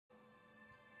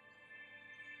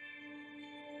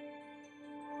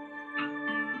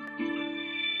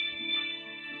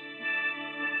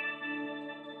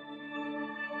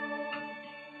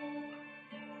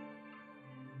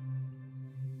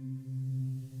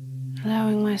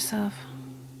allowing myself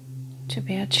to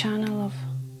be a channel of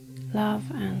love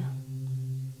and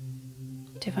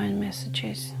divine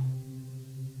messages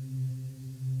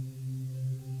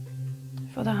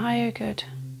for the higher good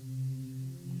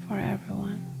for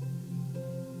everyone.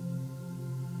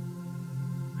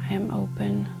 I am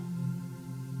open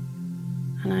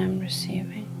and I am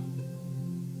receiving.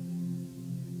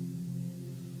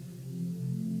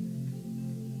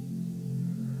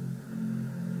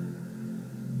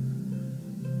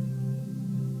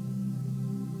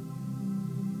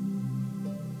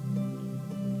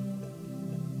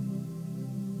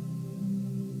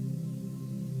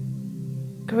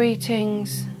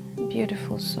 Greetings,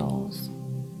 beautiful souls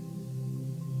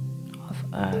of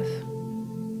Earth.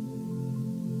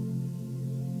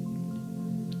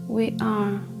 We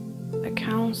are a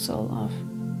council of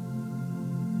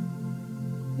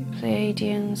the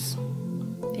Pleiadians,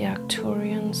 the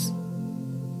Arcturians,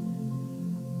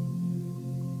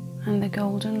 and the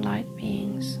golden light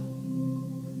beings.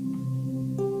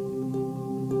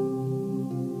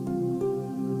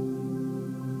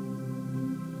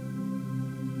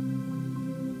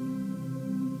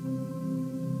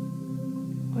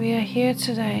 We are here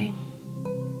today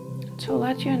to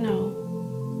let you know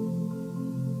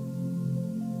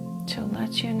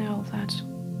that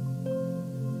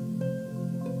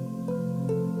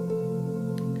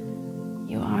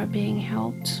you are being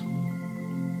helped,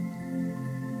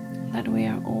 that we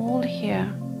are all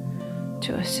here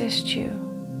to assist you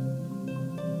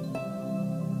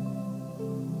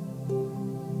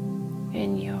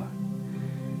in your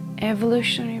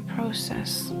evolutionary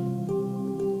process.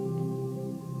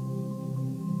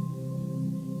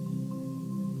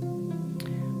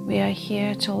 We are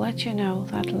here to let you know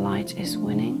that light is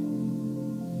winning.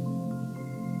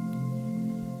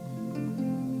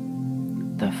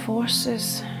 The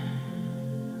forces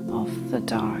of the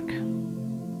dark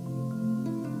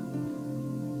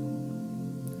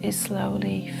is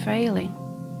slowly failing.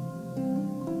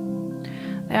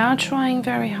 They are trying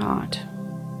very hard.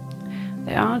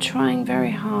 They are trying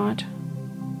very hard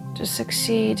to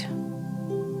succeed,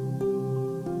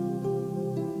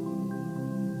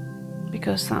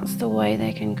 because that's the way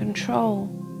they can control,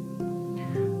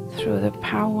 through the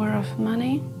power of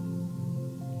money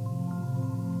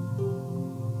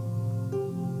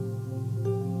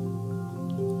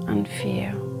and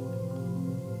fear.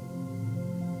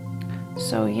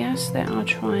 So yes, they are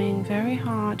trying very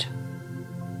hard,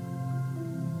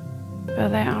 but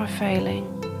they are failing,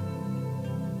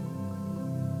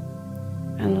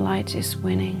 and light is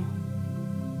winning.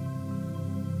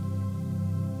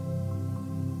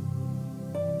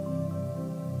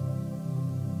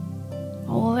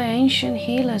 All the ancient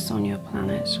healers on your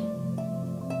planet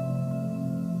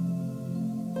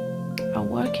are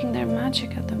working their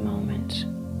magic at the moment.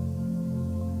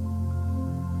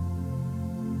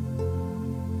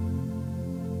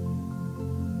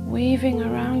 Weaving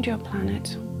around your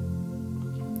planet,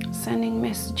 sending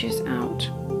messages out,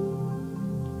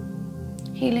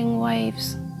 healing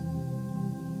waves.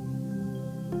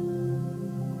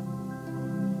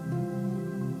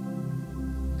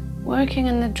 Working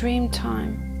in the dream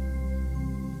time.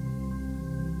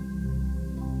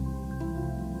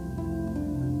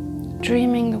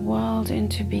 Dreaming the world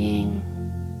into being.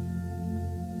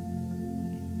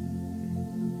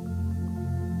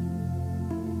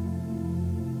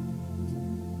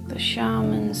 The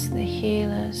shamans, the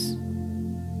healers,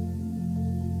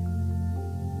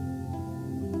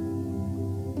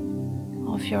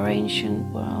 of your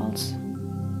ancient worlds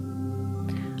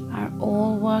are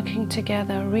all working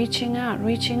together, reaching out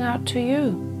to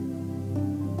you,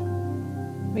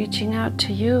 reaching out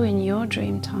to you in your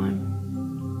dream time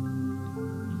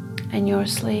and your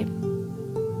sleep.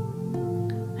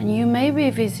 And you may be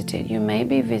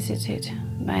visited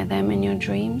by them in your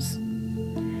dreams.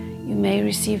 You may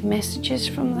receive messages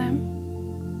from them.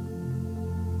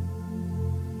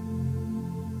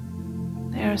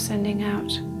 They are sending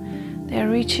out, they are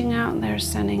reaching out, they are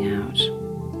sending out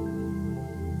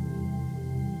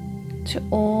to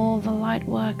all the light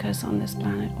workers on this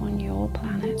planet, on your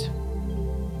planet.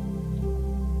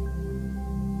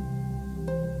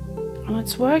 And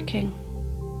it's working.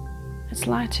 It's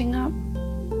lighting up.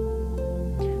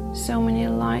 So many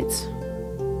lights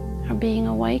are being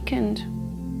awakened.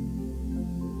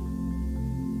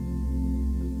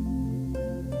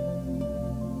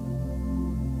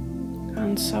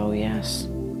 And so, yes,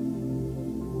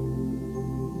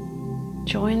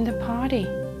 join the party.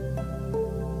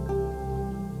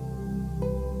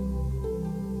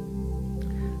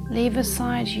 Leave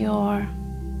aside your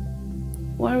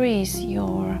worries,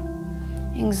 your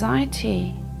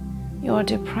anxiety, your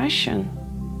depression.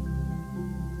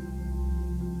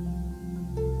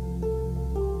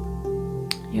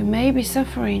 You may be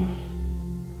suffering,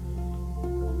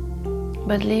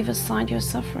 but leave aside your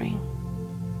suffering,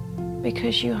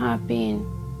 because you have been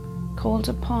called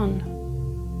upon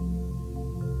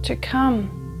to come,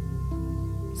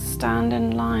 stand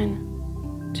in line,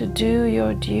 to do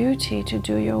your duty, to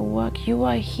do your work. You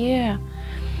are here.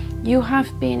 You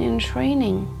have been in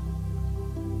training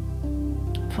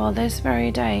for this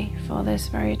very day, for this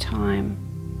very time.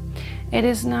 It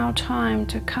is now time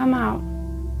to come out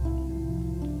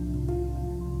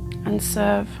and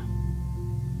serve.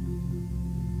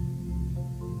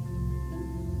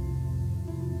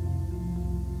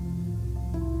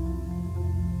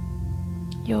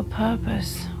 Your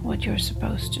purpose, what you're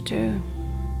supposed to do.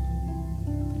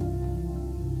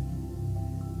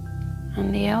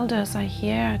 And the elders are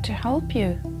here to help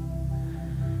you.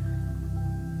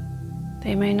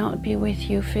 They may not be with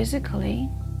you physically.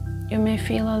 You may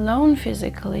feel alone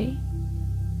physically,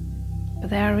 but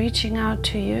they are reaching out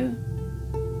to you.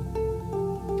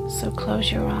 So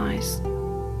close your eyes.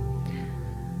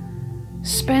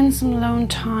 Spend some alone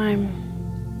time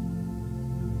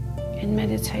in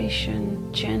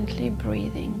meditation, gently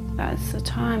breathing. That's the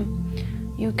time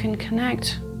you can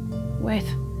connect with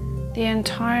the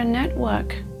entire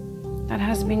network that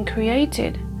has been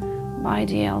created by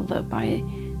the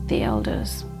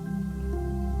elders.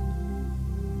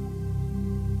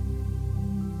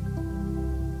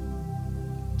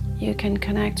 You can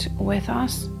connect with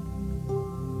us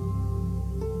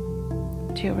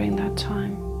during that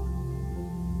time.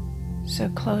 So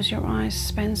close your eyes,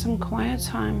 spend some quiet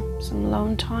time, some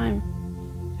alone time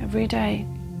every day,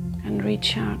 and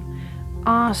reach out.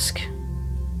 Ask,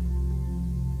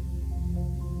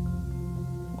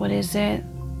 what is it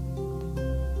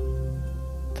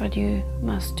that you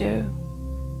must do?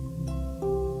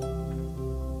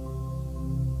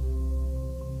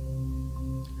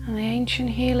 And the ancient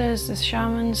healers, the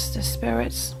shamans, the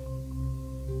spirits,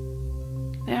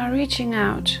 they are reaching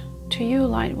out to you,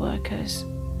 light workers.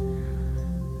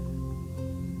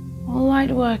 All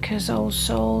light workers, all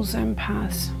souls,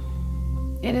 empaths.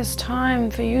 It is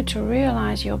time for you to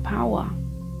realize your power,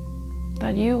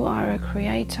 that you are a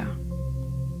creator.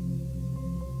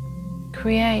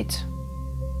 Create.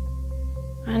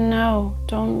 And no,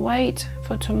 don't wait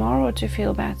for tomorrow to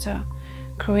feel better.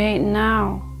 Create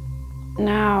now.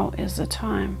 Now is the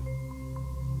time.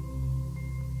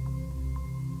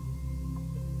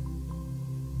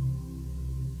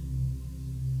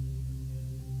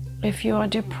 If you are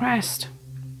depressed,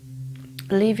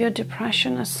 leave your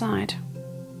depression aside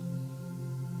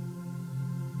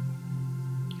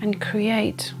and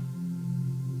create.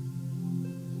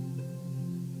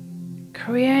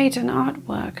 Create an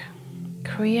artwork,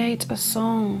 create a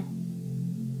song,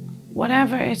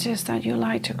 whatever it is that you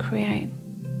like to create.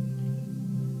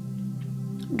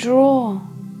 Draw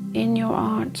in your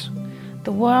art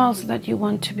the worlds that you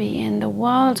want to be in, the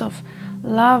world of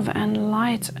love and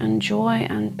light and joy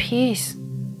and peace.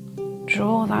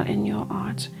 Draw that in your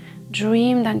art.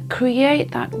 Dream that,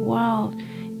 create that world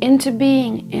into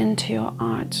being, into your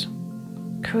art.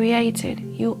 Create it.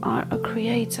 You are a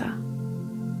creator.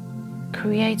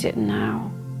 Create it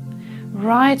now.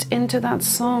 Write into that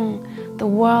song the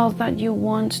world that you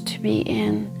want to be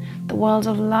in, the world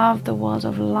of love, the world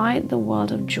of light, the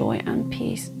world of joy and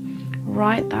peace.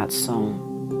 Write that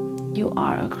song. You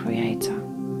are a creator.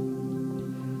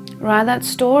 Write that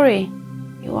story.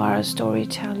 You are a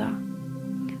storyteller.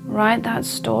 Write that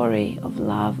story of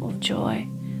love, of joy,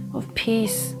 of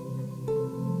peace.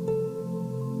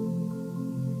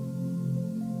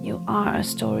 You are a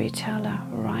storyteller.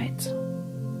 Write.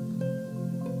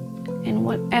 In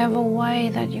whatever way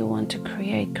that you want to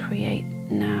create, create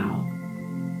now.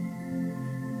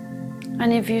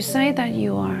 And if you say that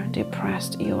you are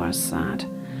depressed, you are sad,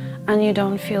 and you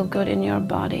don't feel good in your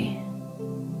body,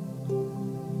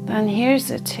 then here's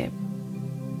a tip.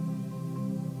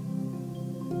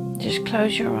 Just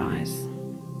close your eyes.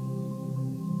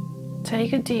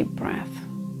 Take a deep breath.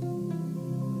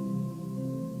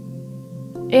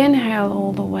 Inhale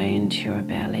all the way into your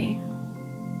belly.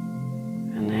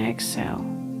 And exhale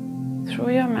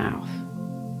through your mouth,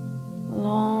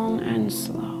 long and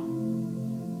slow.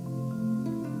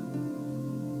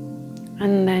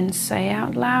 And then say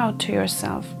out loud to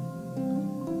yourself,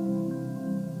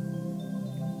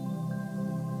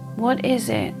 what is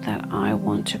it that I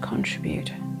want to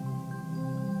contribute?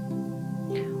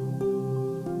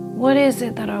 What is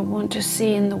it that I want to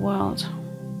see in the world?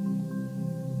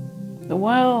 The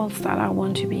world that I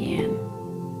want to be in.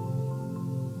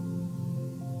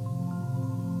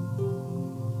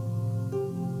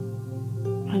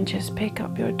 And just pick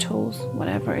up your tools,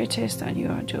 whatever it is that you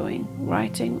are doing,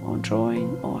 writing or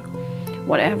drawing or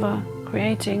whatever,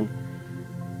 creating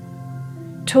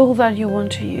tool that you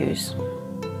want to use,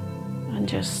 and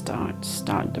just start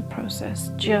the process.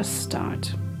 Just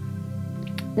start.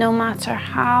 No matter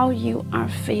how you are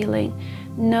feeling,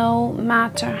 no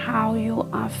matter how you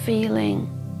are feeling,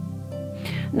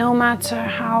 no matter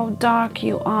how dark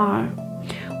you are,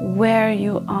 where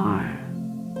you are,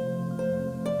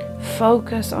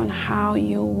 focus on how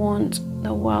you want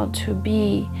the world to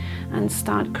be and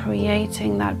start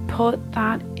creating that. Put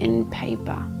that in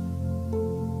paper.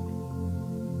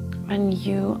 And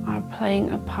you are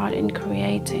playing a part in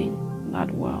creating that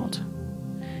world.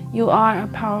 You are a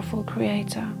powerful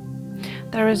creator.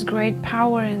 There is great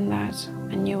power in that,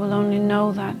 and you will only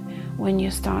know that when you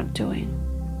start doing.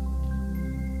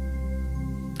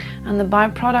 And the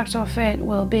byproduct of it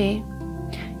will be,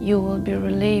 you will be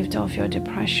relieved of your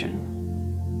depression.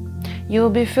 You will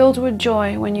be filled with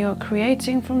joy. When you are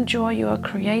creating from joy, you are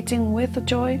creating with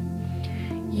joy,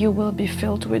 you will be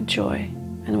filled with joy.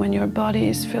 And when your body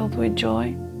is filled with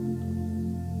joy,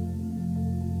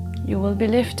 you will be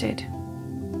lifted.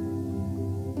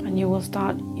 And you will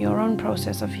start your own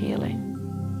process of healing.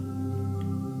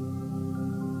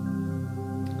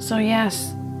 So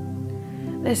yes,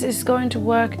 this is going to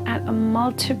work at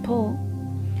multiple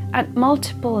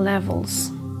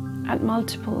levels.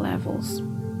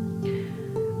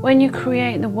 When you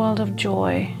create the world of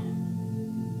joy,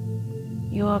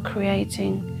 you are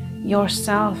creating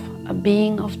yourself a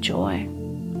being of joy.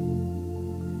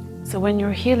 So when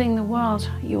you're healing the world,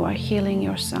 you are healing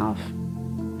yourself.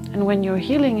 And when you're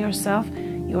healing yourself,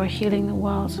 you are healing the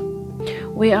world.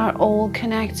 We are all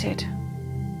connected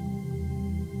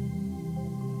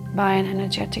by an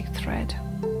energetic thread.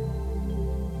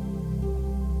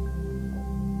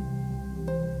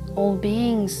 All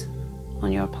beings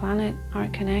on your planet are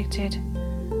connected,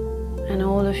 and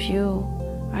all of you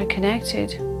are connected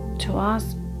to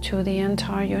us, to the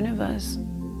entire universe.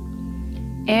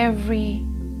 Every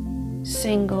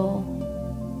single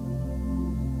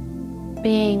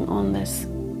being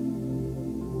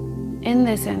in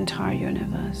this entire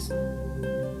universe.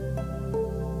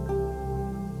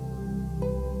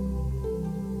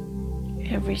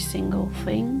 Every single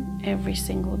thing, every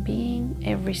single being,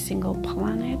 every single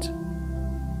planet,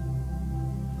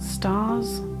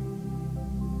 stars,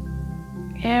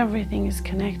 everything is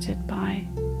connected by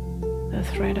the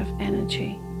thread of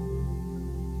energy.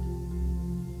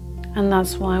 And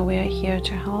that's why we are here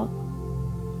to help.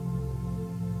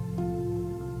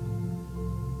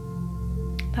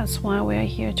 That's why we are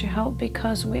here to help,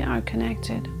 because we are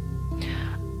connected.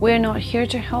 We're not here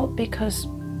to help because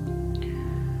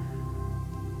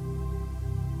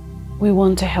we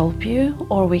want to help you,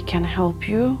 or we can help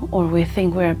you, or we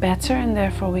think we're better and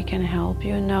therefore we can help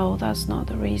you. No, that's not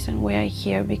the reason. We are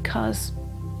here because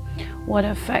what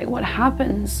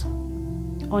happens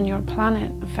on your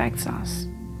planet affects us.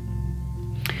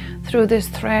 Through this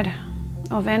thread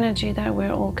of energy that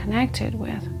we're all connected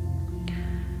with,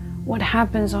 what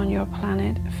happens on your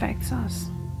planet affects us.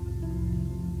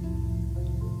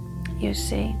 You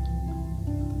see,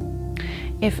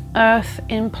 if Earth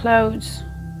implodes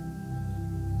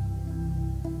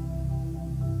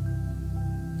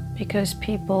because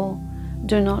people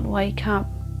do not wake up,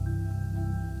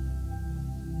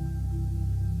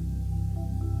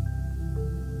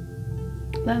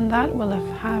 then that will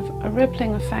have a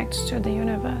rippling effect to the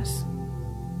universe.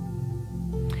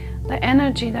 The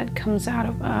energy that comes out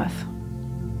of Earth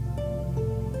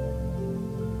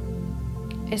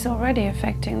is already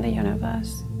affecting the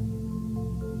universe.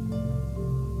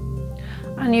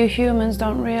 And you humans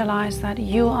don't realize that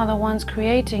you are the ones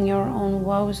creating your own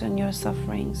woes and your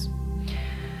sufferings.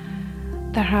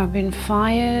 There have been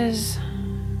fires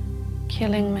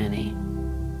killing many.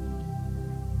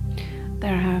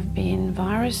 There have been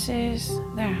viruses,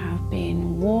 there have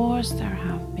been wars, there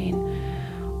have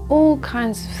been all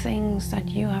kinds of things that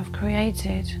you have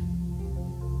created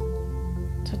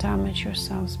to damage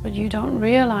yourselves. But you don't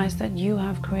realize that you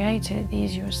have created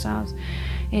these yourselves.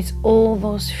 It's all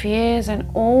those fears and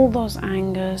all those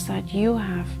angers that you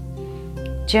have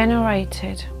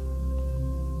generated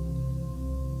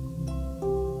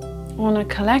on a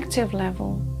collective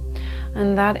level,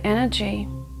 and that energy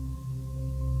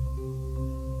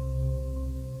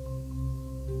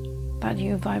that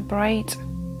you vibrate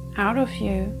out of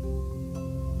you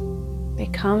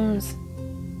becomes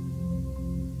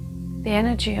the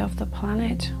energy of the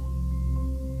planet.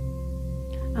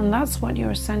 And that's what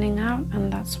you're sending out,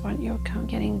 and that's what you're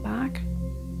getting back.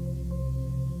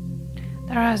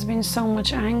 There has been so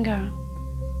much anger.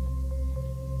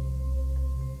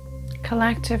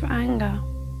 collective anger.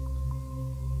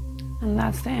 And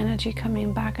that's the energy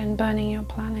coming back and burning your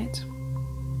planet.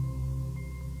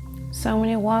 So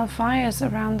many wildfires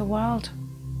around the world.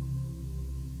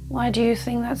 Why do you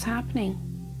think that's happening?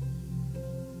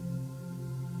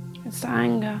 It's the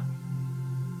anger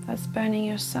that's burning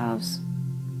yourselves.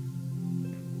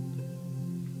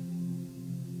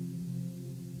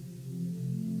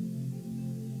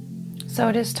 So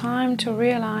it is time to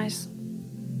realize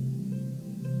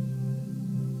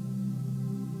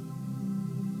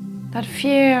that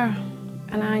fear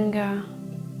and anger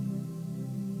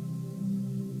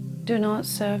do not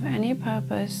serve any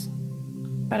purpose,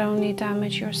 but only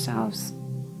damage yourselves.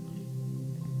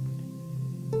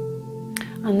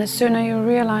 And the sooner you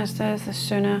realize this, the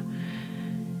sooner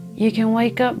you can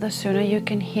wake up, the sooner you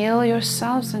can heal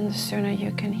yourselves, and the sooner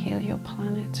you can heal your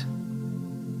planet.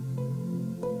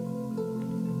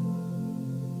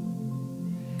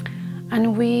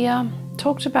 And we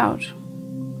talked about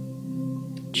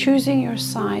choosing your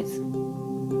sides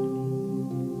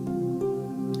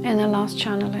in the last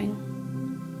channeling.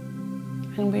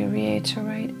 And we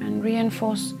reiterate and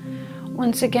reinforce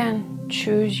once again,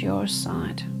 choose your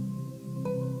side.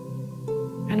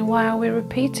 And why are we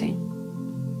repeating?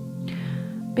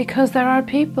 Because there are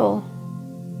people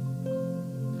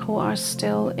who are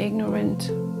still ignorant.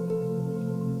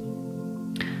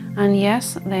 And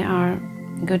yes, they are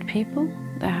good people,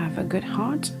 they have a good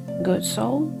heart, good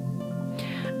soul,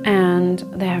 and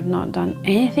they have not done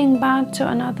anything bad to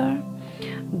another.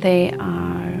 They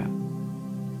are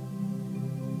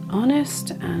honest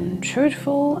and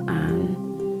truthful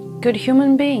and good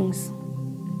human beings.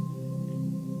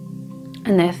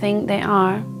 And they think they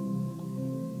are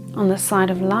on the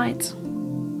side of light.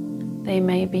 They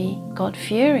may be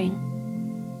God-fearing,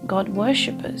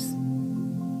 God-worshippers,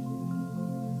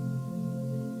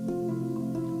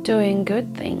 doing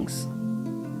good things.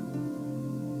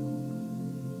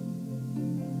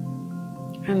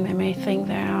 And they may think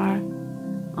they are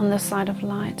on the side of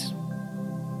light.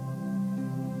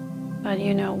 But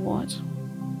you know what?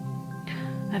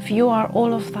 If you are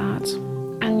all of that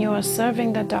and you are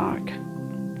serving the dark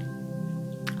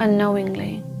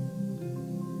unknowingly,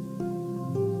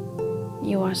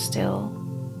 you are still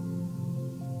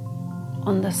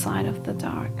on the side of the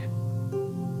dark.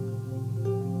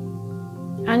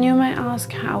 And you may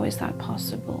ask, how is that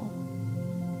possible?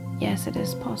 Yes, it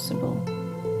is possible.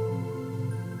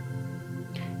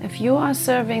 If you are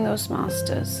serving those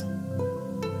masters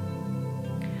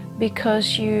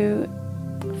because you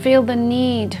feel the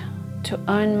need to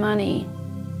earn money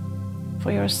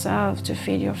for yourself, to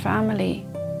feed your family,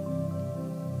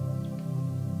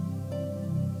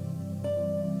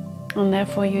 and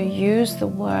therefore you use the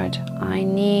word, I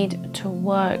need to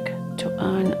work to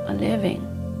earn a living.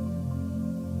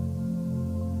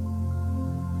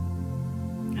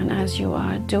 And as you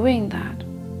are doing that,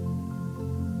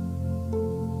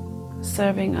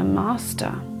 serving a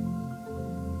master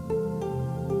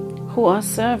who are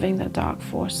serving the dark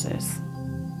forces,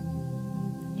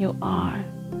 you are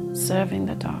serving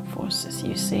the dark forces,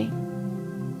 you see.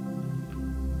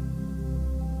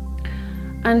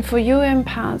 And for you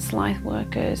empaths, light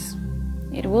workers,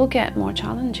 it will get more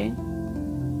challenging.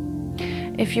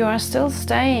 If you are still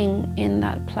staying in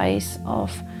that place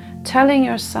of telling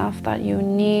yourself that you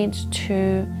need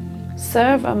to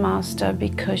serve a master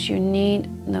because you need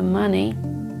the money,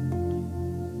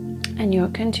 and you are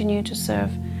continuing to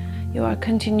serve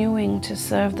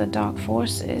the dark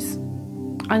forces,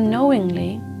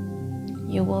 unknowingly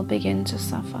you will begin to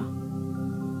suffer.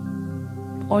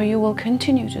 Or you will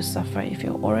continue to suffer. If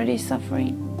you're already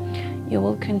suffering, you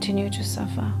will continue to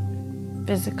suffer,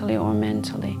 physically or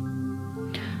mentally,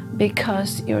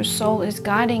 because your soul is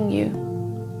guiding you,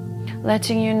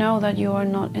 letting you know that you are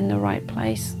not in the right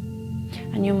place,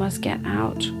 and you must get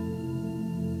out,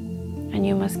 and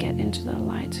you must get into the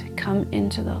light, come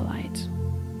into the light.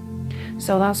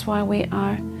 So that's why we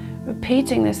are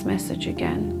repeating this message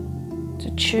again, to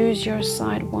choose your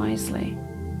side wisely.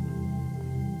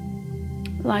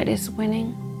 Light is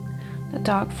winning, the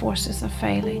dark forces are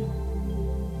failing.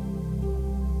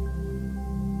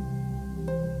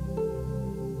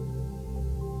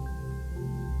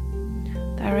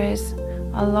 There is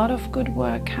a lot of good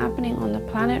work happening on the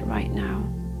planet right now.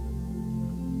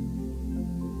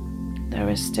 There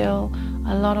is still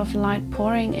a lot of light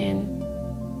pouring in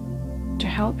to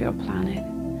help your planet.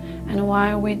 And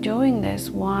why are we doing this?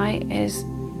 Why is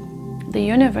the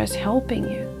universe helping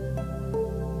you?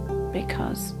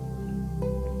 Because,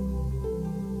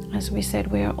 as we said,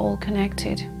 we are all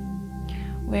connected.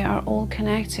 We are all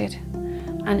connected.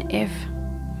 And if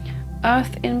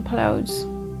Earth implodes,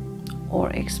 or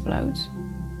explodes.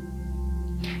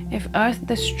 If Earth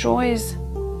destroys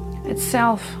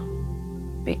itself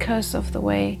because of the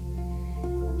way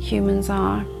humans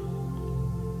are,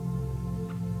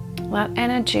 that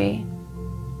energy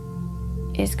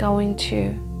is going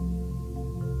to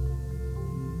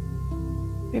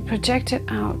be projected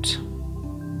out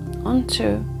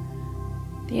onto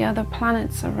the other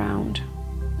planets around,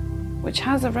 which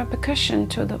has a repercussion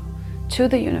to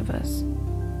the universe.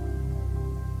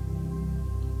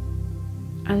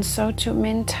 And so to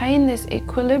maintain this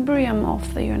equilibrium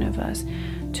of the universe,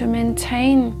 to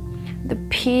maintain the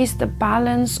peace, the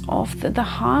balance of the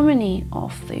harmony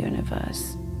of the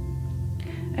universe,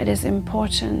 it is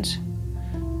important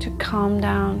to calm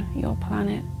down your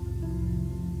planet.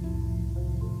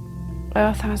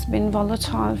 Earth has been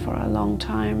volatile for a long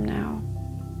time now.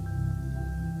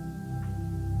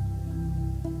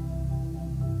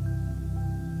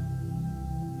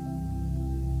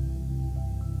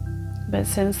 But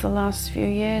since the last few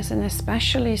years, and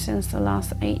especially since the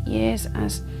last 8 years,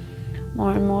 as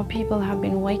more and more people have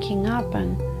been waking up,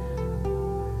 and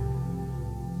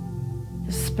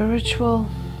the spiritual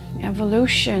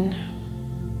evolution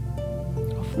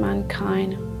of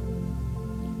mankind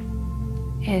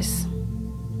has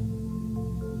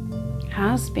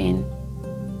been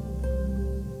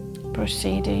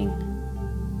proceeding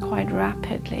quite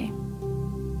rapidly.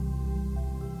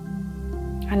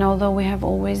 And although we have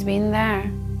always been there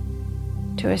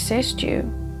to assist you,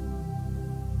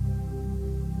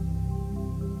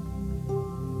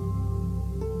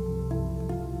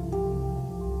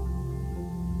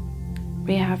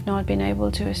 we have not been able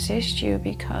to assist you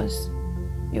because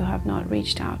you have not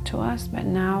reached out to us. But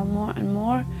now more and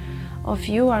more of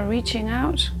you are reaching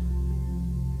out.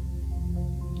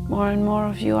 More and more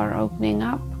of you are opening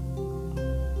up.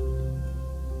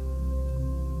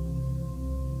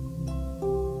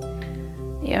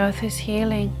 The earth is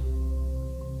healing.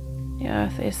 The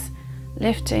earth is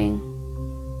lifting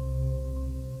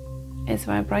its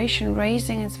vibration,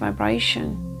 raising its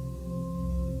vibration.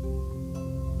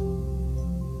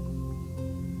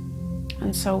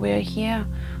 And so we're here.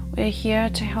 We're here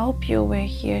to help you. We're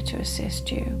here to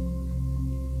assist you.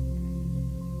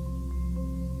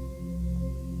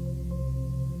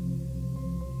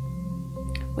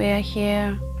 We're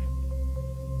here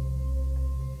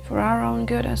for our own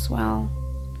good as well,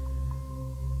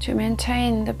 to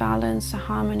maintain the balance, the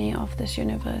harmony of this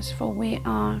universe, for we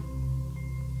are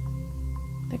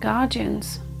the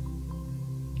guardians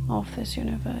of this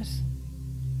universe.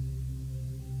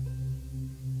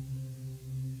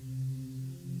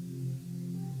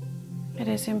 It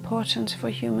is important for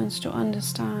humans to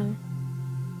understand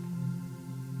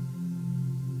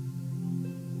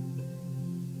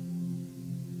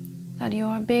that you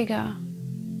are bigger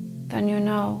than you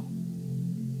know,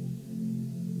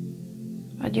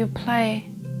 but you play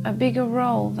a bigger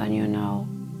role than you know.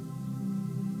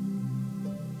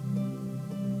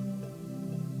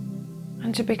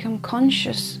 And to become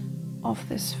conscious of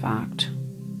this fact,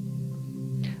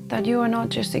 that you are not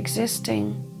just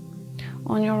existing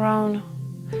on your own,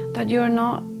 that you are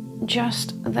not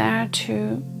just there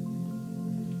to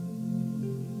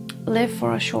live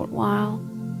for a short while,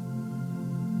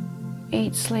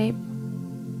 eat, sleep,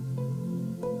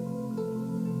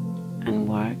 and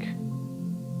work.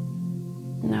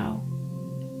 No,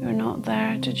 you're not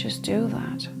there to just do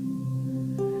that.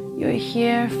 You're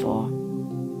here for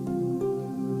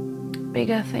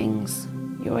bigger things.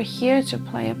 You are here to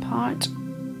play a part.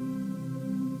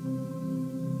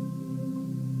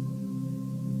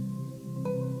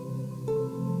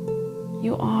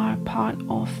 You are part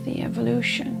of the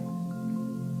evolution,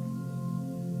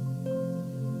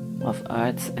 of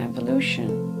Earth's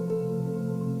evolution.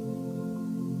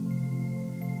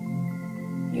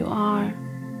 You are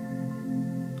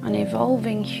an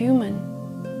evolving human.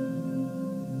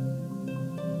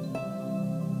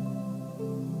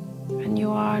 And you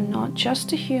are not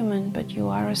just a human, but you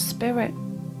are a spirit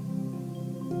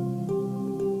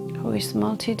who is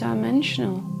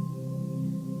multidimensional,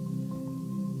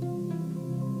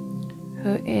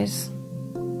 who is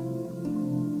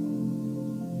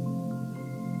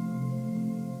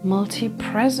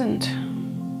multi-present,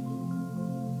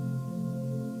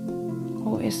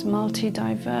 who is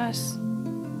multi-diverse,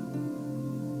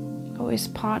 who is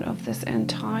part of this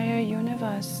entire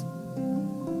universe.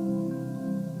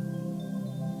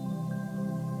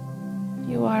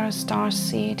 You are a star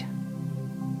seed.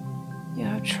 You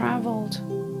have traveled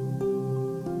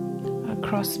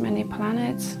across many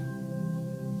planets.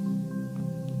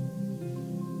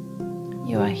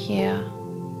 You are here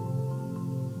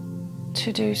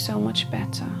to do so much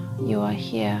better. You are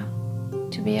here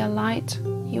To be a light,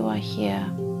 you are here.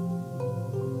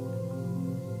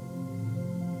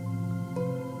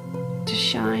 To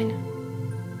shine,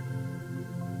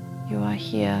 you are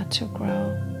here to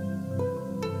grow.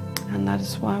 And that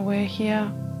is why we're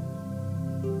here.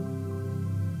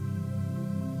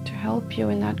 To help you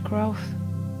in that growth.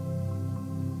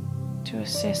 To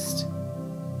assist.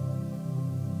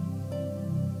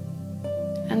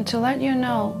 And to let you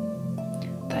know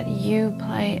that you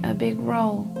play a big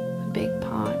role, a big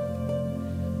part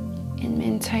in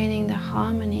maintaining the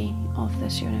harmony of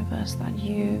this universe, that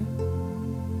you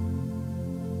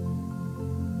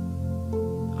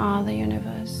are the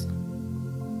universe.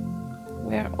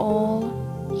 We're all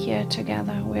here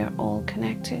together, we're all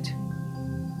connected.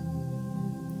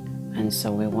 And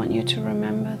so we want you to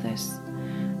remember this,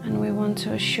 and we want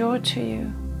to assure to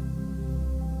you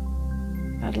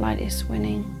that light is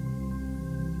winning,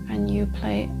 and you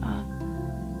play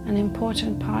an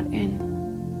important part in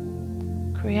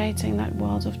creating that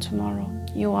world of tomorrow.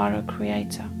 You are a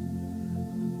creator.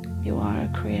 You are a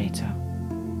creator.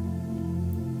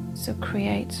 So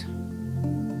create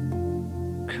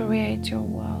your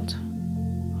world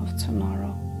of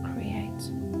tomorrow. Create.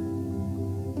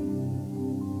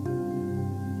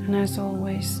 And as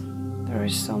always, there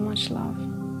is so much love,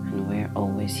 and we're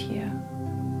always here.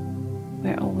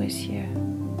 We're always here.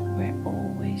 We're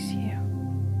always here.